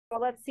So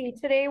let's see,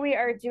 today we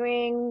are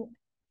doing,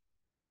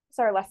 what's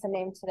our lesson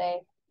name today?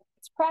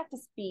 It's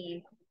practice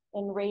B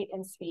in rate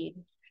and speed.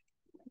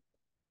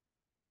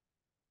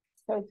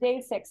 So day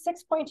 6,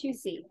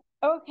 6.2C.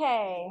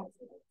 Okay.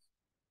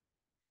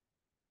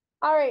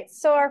 All right,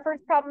 so our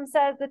first problem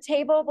says the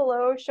table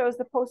below shows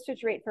the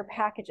postage rate for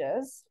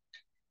packages.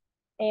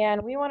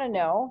 And we want to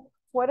know,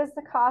 what is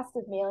the cost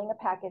of mailing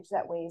a package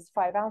that weighs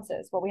 5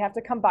 ounces? Well, we have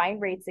to combine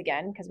rates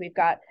again because we've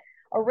got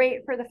a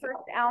rate for the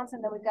first ounce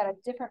and then we've got a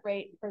different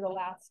rate for the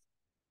last,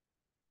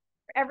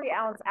 for every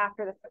ounce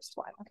after the first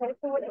one. Okay,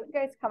 so what did you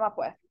guys come up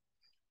with?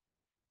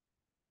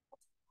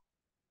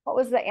 What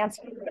was the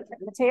answer?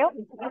 Mateo?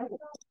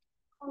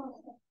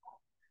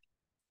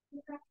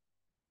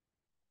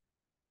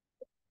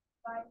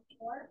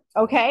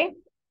 Okay.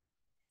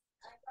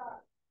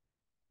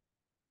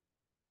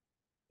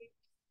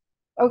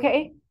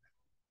 Okay.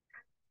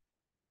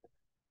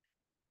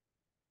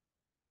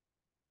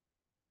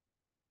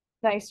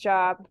 Nice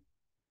job.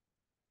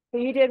 So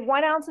you did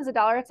 1 ounce is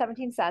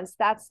 $1.17.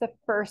 That's the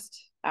first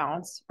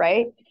ounce,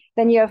 right?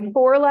 Then you have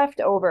 4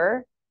 left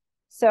over.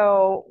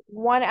 So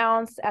 1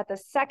 ounce at the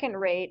second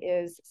rate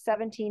is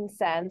 17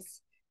 cents.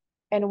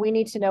 And we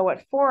need to know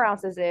what 4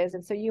 ounces is.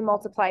 And so you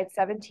multiplied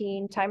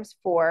 17 times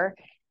 4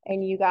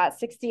 and you got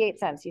 68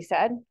 cents, you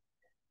said.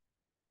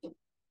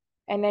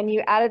 And then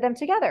you added them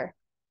together.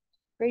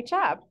 Great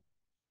job.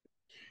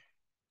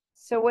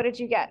 So what did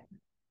you get?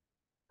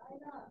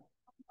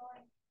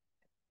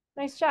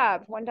 Nice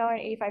job.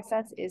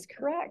 $1.85 is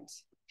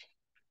correct.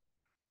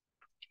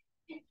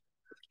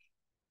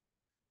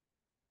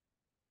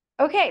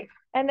 Okay,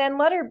 and then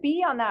letter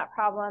B on that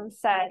problem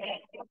says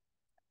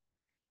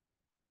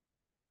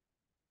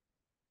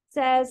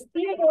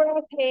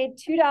Theodora paid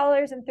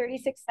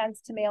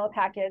 $2.36 to mail a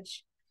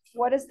package.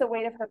 What is the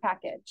weight of her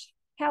package?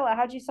 Kala,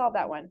 how'd you solve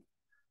that one?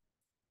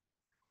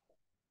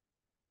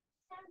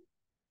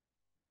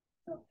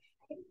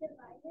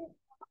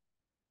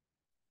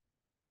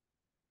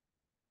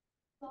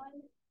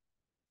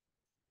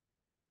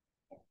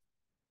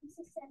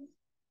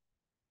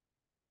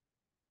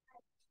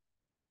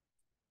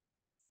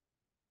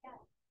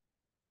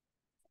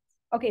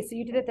 Okay, so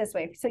you did it this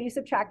way. So you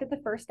subtracted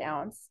the first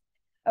ounce.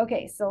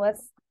 Okay, so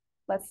let's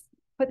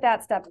put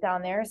that step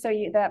down there. So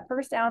that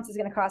first ounce is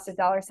going to cost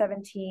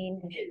 $1.17,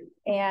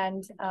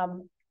 and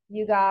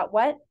you got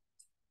what?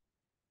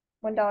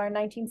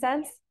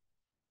 $1.19.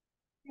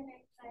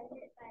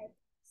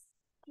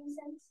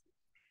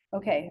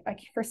 Okay,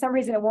 for some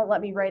reason it won't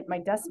let me write my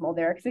decimal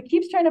there because it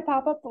keeps trying to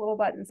pop up the little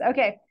buttons.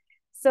 Okay,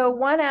 so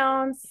 1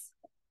 ounce.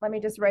 Let me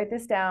just write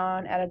this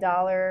down at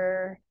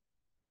 $1.17.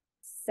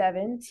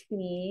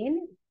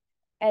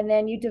 And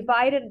then you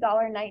divided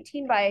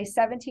 $1.19 by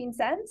 17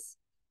 cents.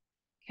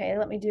 Okay,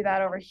 let me do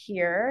that over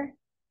here.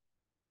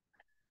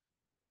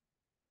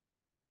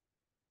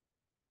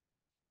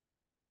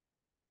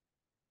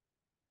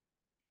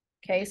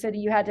 Okay, so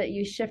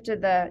you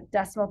shifted the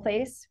decimal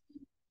place.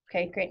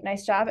 Okay, great,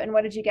 nice job. And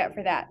what did you get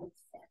for that?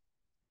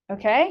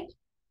 Okay.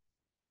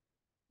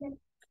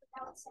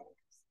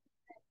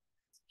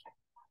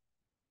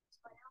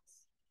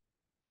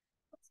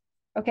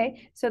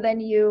 Okay, so then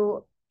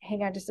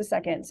hang on just a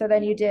second. So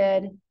then you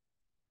did,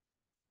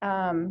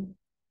 let's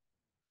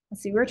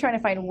see, we're trying to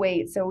find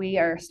weight. So we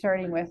are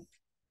starting with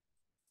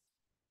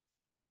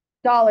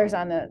dollars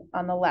on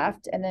the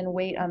left and then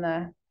weight on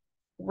the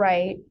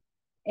right.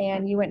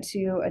 And you went to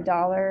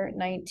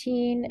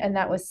 $1.19 and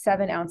that was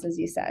 7 ounces,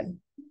 you said.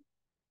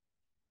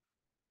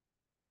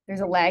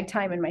 There's a lag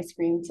time in my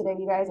screen today,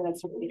 you guys, and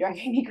it's really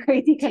driving me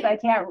crazy because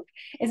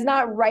it's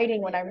not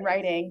writing when I'm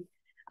writing.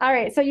 All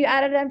right, so you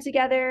added them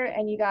together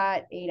and you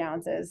got 8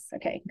 ounces.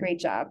 Okay, great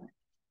job.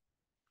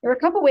 There were a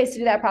couple ways to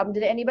do that problem.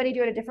 Did anybody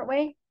do it a different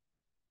way?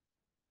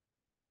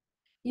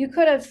 You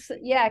could have,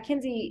 yeah,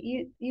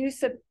 Kinsey, you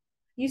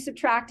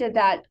subtracted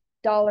that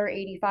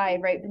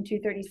 $1.85 right from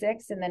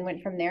 236 and then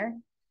went from there.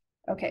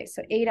 Okay,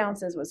 so 8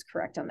 ounces was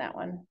correct on that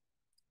one.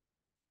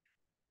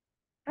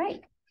 All right,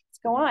 let's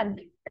go on.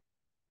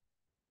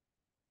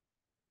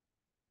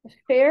 The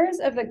fares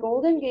of the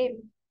Golden Gate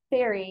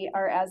Ferry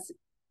are as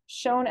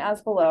shown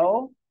as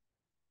below.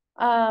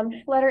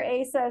 Letter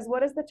A says,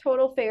 what is the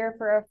total fare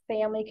for a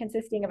family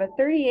consisting of a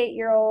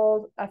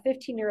 38-year-old, a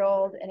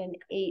 15-year-old, and an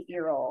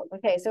 8-year-old?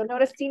 Okay, so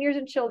notice seniors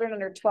and children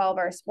under 12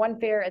 are one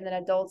fare, and then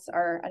adults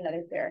are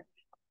another fare.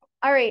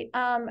 All right,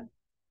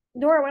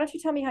 Nora, why don't you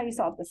tell me how you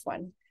solved this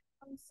one?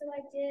 So I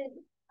did,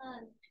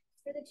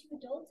 for the 2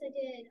 adults, I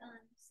did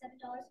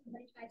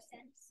 $7.45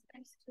 times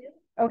 2.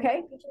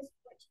 Okay. Which is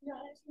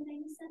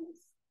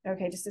 $14.90.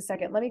 Okay, just a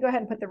second. Let me go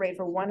ahead and put the rate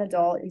for 1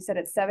 adult. You said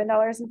it's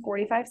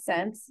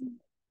 $7.45.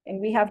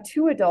 And we have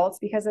 2 adults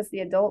because it's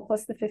the adult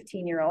plus the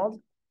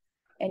 15-year-old.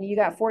 And you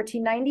got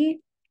 $14.90?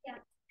 Yeah,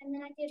 and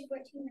then I did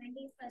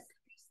 $14.90 plus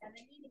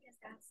 $3.70 because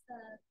that's the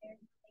fare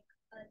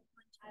like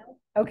 1 child.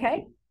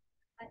 Okay.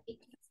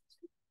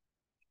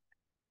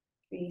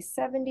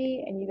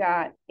 $3.70 and you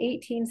got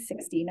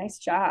 $18.60. Nice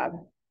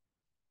job.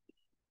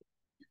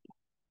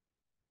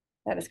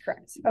 That is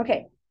correct.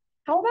 Okay.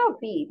 How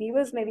about B? B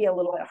was maybe a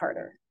little bit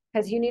harder.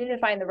 because you needed to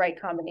find the right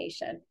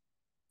combination.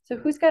 So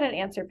who's got an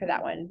answer for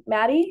that one?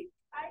 Maddie?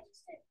 I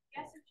just did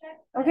guess and check.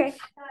 Okay.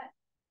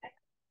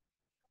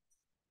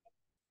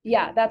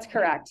 Yeah, that's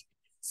correct.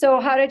 So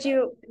how did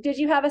you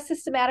have a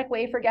systematic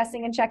way for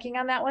guessing and checking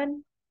on that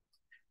one?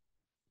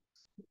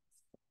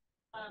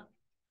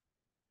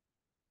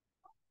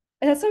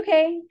 That's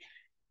okay.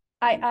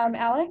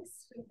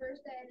 Alex? So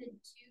first I added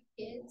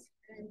 2 kids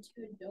and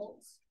 2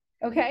 adults,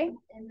 Okay,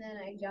 and then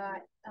I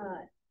got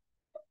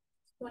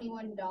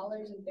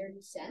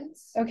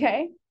 $21.30.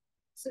 okay,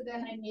 So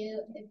then I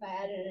knew if I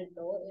added an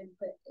adult, it would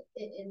put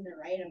it in the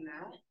right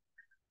amount.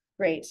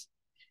 great.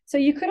 So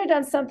you could have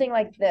done something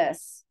like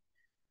this.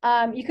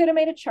 You could have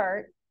made a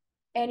chart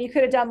and you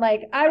could have done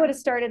like, I would have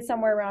started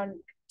somewhere around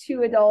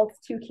 2 adults,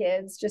 2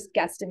 kids, just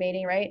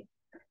guesstimating, right?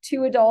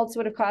 2 adults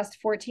would have cost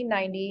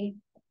 $14.90.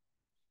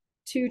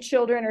 2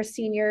 children or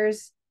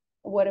seniors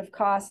would have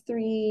cost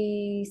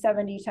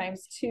 $370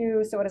 times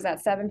 2. So what is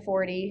that?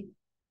 $740.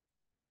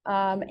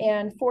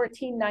 And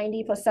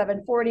 $14.90 plus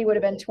 $740 would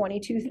have been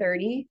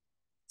 $22.30.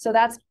 So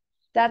that's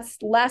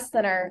less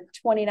than our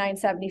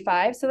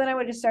 $29.75. So then I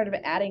would have just started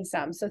adding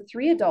some. So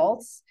 3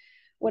 adults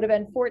would have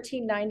been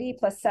 $14.90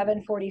 plus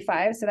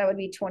 $745. So that would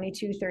be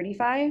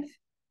 $22.35.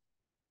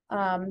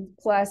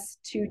 Plus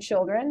 2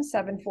 children,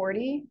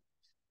 $740.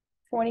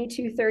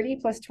 $22.30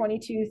 plus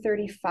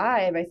 $22.35.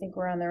 I think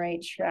we're on the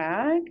right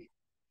track.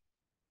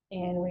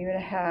 And we would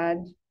have had,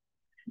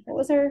 what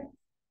was our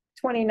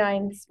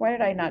 29? Why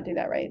did I not do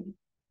that right?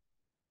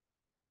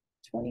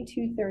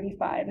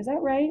 $22.35. Is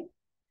that right?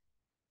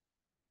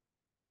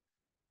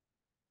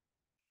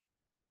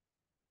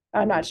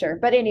 I'm not sure,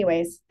 but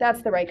anyways,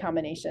 that's the right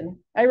combination.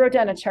 I wrote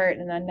down a chart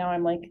and then now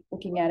I'm like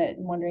looking at it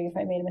and wondering if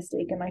I made a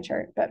mistake in my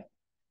chart, but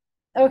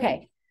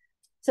okay.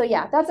 So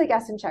yeah, that's a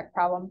guess and check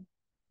problem.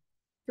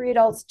 3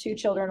 adults, 2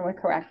 children were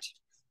correct.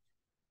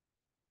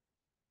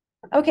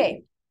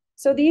 Okay,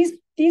 so these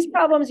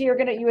problems you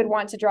would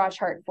want to draw a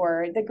chart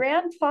for. The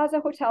Grand Plaza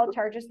Hotel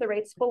charges the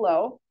rates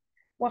below.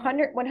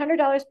 $100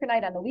 per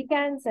night on the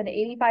weekends and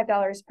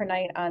 $85 per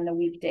night on the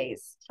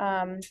weekdays.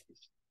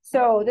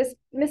 So this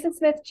Mrs.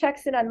 Smith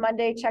checks in on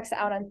Monday, checks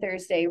out on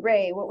Thursday.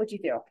 Ray, what would you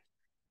do?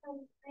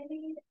 I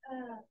made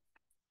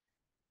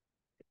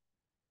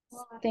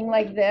Thing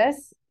like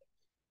this.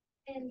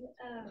 and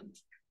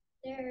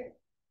there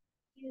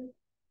you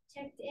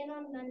checked in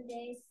on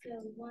Monday,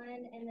 so 1,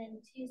 and then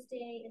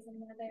Tuesday is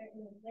another,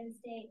 and then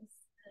Wednesday is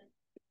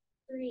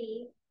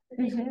 3. But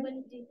then you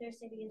wouldn't do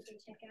Thursday because they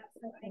check out.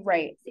 So I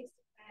right. $65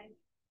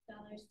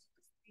 to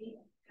 3.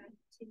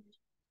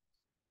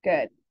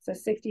 Good. So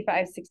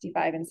 65,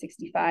 65, and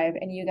 65.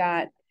 And you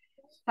got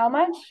how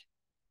much?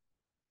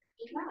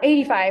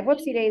 85.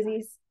 Whoopsie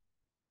daisies.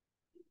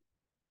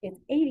 It's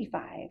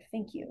 85.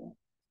 Thank you.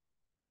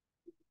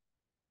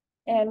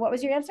 And what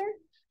was your answer?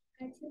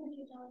 $200.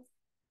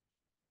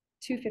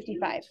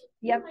 $255.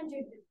 Yep.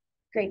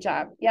 Great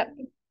job. Yep.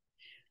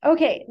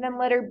 Okay. And then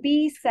letter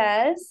B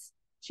says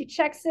she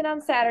checks in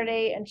on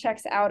Saturday and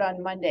checks out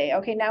on Monday.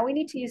 Okay. Now we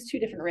need to use 2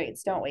 different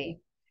rates, don't we?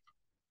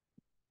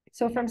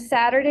 So from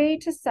Saturday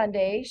to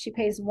Sunday, she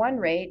pays 1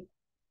 rate.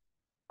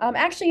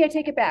 Actually, I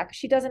take it back.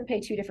 She doesn't pay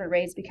 2 different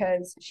rates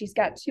because she's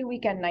got 2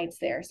 weekend nights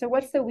there. So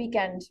what's the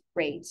weekend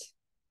rate?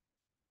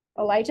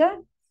 Elijah?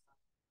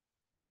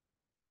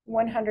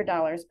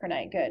 $100 per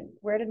night. Good.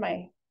 Where did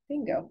my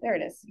thing go? There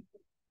it is.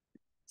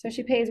 So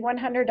she pays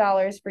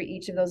 $100 for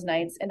each of those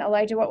nights. And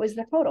Elijah, what was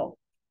the total?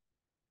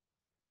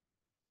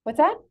 What's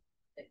that?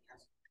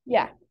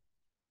 Yeah.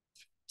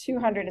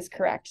 200 is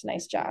correct.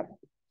 Nice job.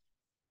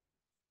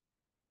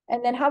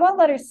 And then how about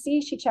letter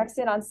C? She checks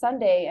in on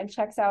Sunday and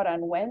checks out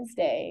on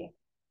Wednesday.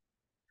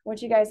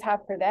 What'd you guys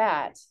have for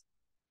that?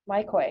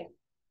 Mykoi.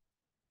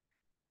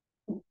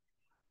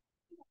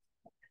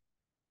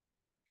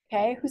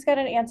 Okay, who's got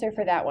an answer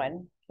for that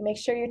one? Make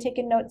sure you're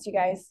taking notes, you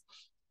guys.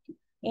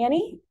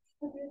 Annie?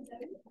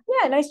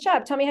 Yeah, nice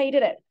job. Tell me how you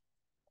did it.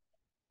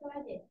 So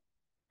I did.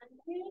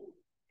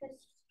 Because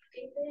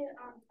they did it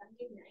on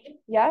Sunday night.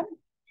 Yeah. And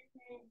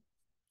then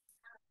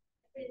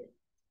I did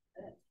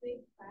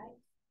 3 5.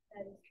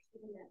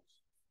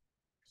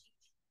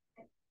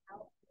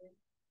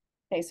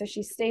 Okay, so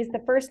she stays the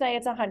first night,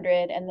 it's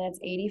 100, and then it's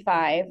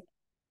 85,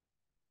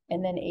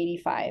 and then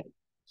 85.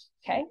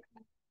 Okay.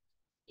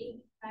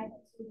 85,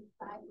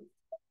 85.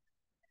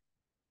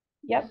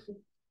 Yep.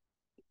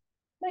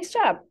 Nice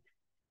job.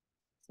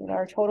 So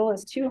our total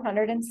is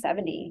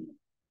 270.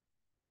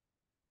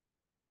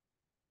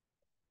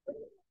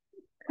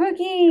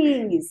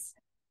 Cookies.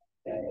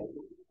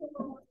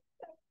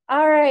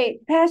 All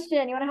right,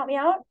 Passion, you want to help me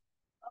out?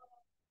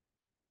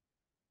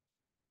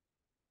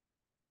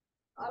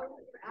 I was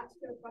going to ask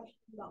you a question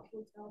about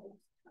hotels.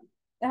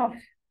 Oh,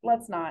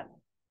 let's not.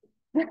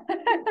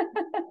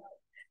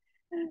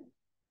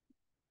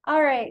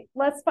 All right,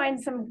 let's find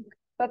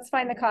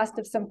the cost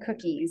of some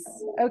cookies.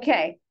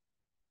 Okay.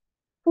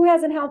 Who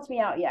hasn't helped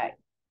me out yet?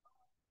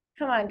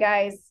 Come on,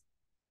 guys.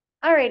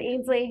 All right,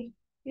 Ainsley,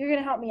 you're going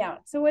to help me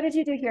out. So what did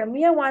you do here?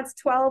 Mia wants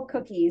 12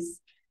 cookies.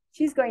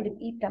 She's going to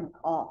eat them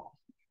all.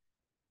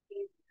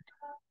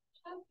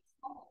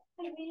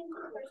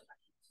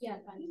 Yeah.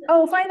 Fine.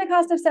 Oh, find the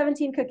cost of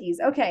 17 cookies.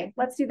 Okay,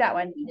 let's do that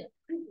one.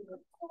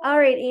 All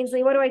right,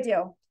 Ainsley, what do I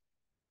do?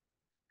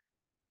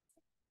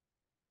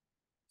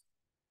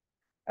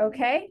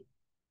 Okay.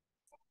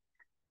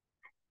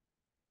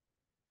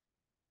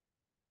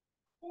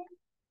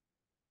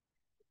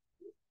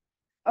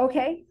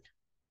 Okay.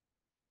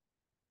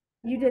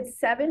 You did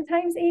 7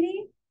 times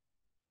 80?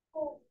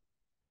 Oh,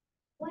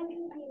 1 cookie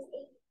is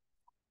 8.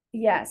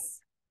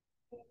 Yes.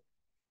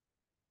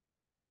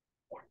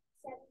 Yeah,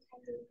 7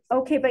 times 8.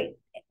 Okay, but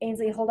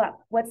Ainsley, hold up.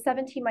 What's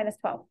 17 minus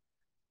 12?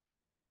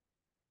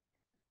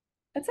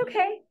 That's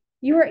okay.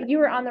 You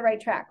were on the right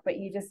track, but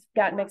you just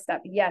got mixed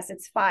up. Yes,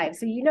 it's 5.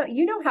 So you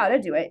know how to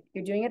do it.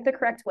 You're doing it the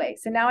correct way.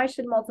 So now I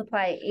should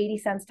multiply 80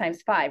 cents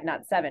times 5,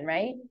 not 7,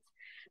 right?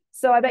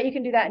 So I bet you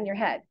can do that in your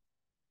head.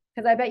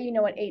 Because I bet you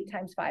know what 8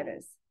 times 5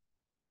 is.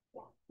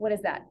 What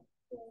is that?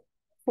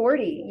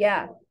 40.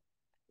 Yeah.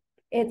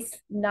 It's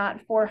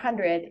not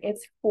 400,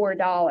 it's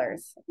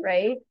 $4,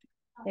 right?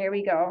 There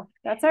we go.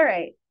 That's all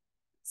right.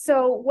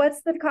 So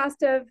what's the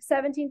cost of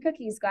 17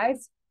 cookies,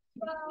 guys?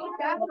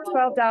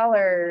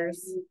 $12.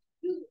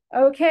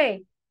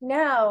 Okay,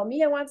 now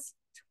Mia wants,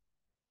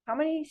 how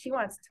many? She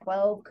wants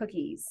 12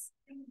 cookies.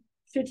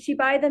 Should she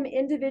buy them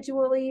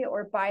individually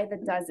or buy the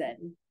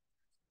dozen?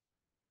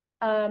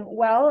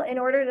 Well, in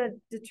order to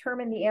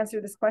determine the answer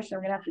to this question,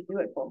 we're gonna have to do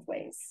it both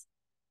ways.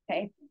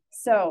 Okay,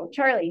 so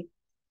Charlie.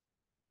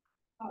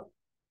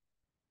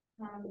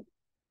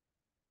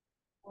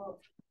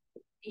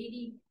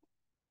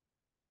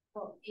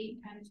 Well,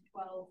 8 times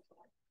 12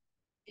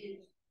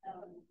 is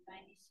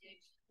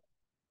 96.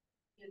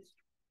 It's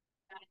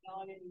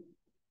 $9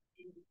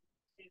 and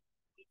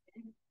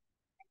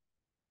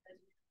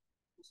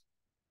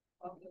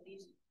 12 of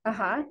these.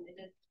 Uh-huh.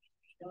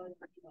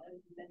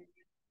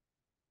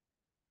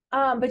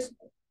 But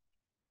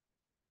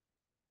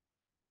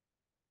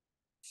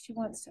she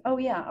wants to, oh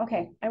yeah,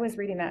 okay. I was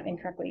reading that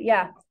incorrectly.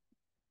 Yeah.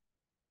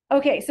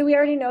 Okay, so we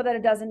already know that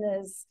a dozen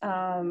is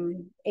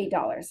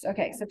 $8.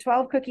 Okay, so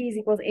 12 cookies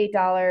equals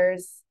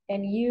 $8.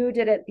 And you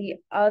did it the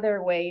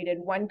other way. You did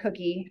 1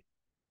 cookie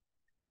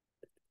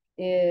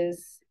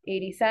is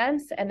 80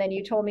 cents. And then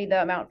you told me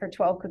the amount for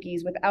 12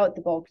 cookies without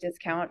the bulk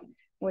discount,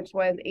 which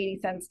was 80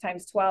 cents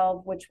times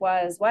 12, which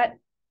was what?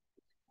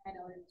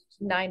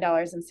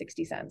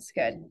 $9.60.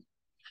 Good.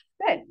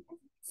 Good.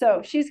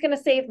 So she's going to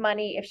save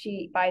money if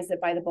she buys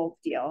it by the bulk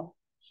deal.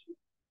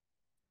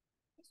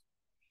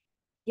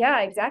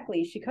 Yeah,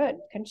 exactly. She could,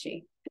 couldn't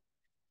she?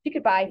 She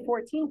could buy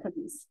 14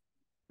 cookies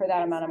for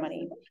that amount of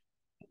money.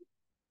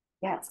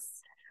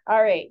 Yes.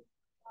 All right.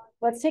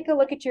 Let's take a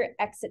look at your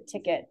exit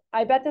ticket.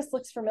 I bet this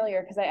looks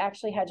familiar because I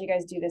actually had you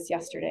guys do this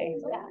yesterday.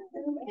 Yeah.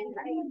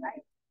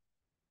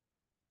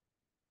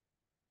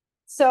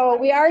 So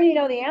we already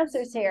know the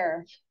answers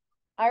here.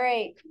 All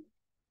right.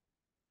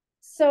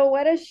 So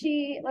what is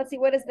she, let's see,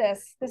 what is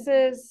this? This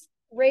is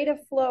rate of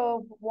flow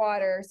of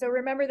water. So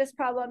remember this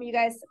problem you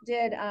guys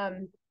did,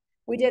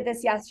 we did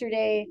this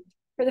yesterday.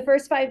 For the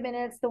first 5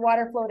 minutes, the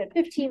water flowed at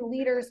 15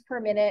 liters per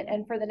minute.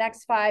 And for the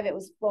next 5, it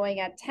was flowing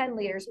at 10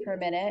 liters per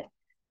minute.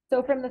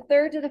 So from the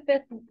 3rd to the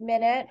 5th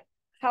minute,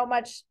 how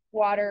much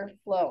water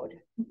flowed?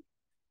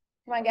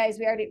 Come on, guys,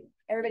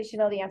 everybody should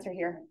know the answer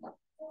here.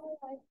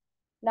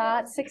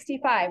 Not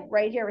 65,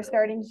 right here. We're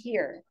starting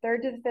here,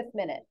 3rd to the 5th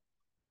minute.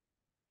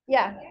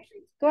 Yeah,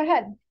 go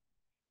ahead,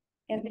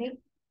 Anthony.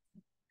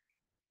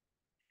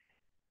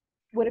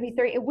 Would it be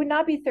 30? It would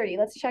not be 30.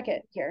 Let's check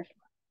it here.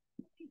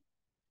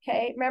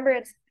 Okay, remember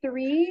it's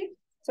 3,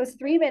 so it's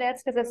 3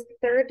 minutes because it's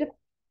 2nd to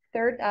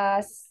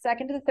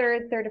the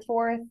 3rd, 3rd to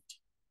 4th.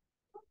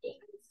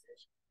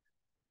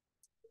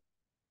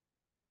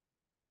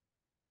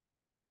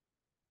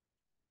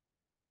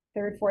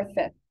 Third, 4th,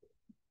 5th.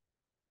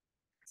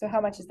 So how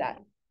much is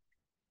that?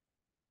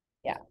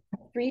 Yeah,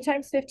 3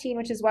 times 15,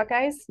 which is what,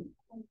 guys?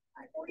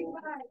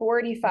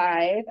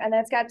 45. And then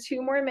it's got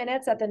 2 more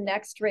minutes at the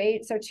next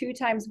rate. So 2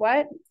 times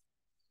what?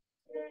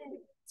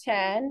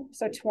 10.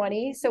 So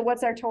 20. So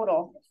what's our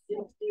total?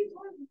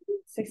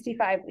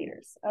 65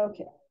 liters.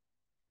 Okay.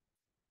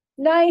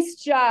 Nice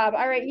job.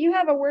 All right, you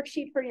have a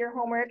worksheet for your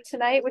homework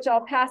tonight, which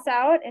I'll pass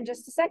out in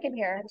just a second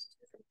here.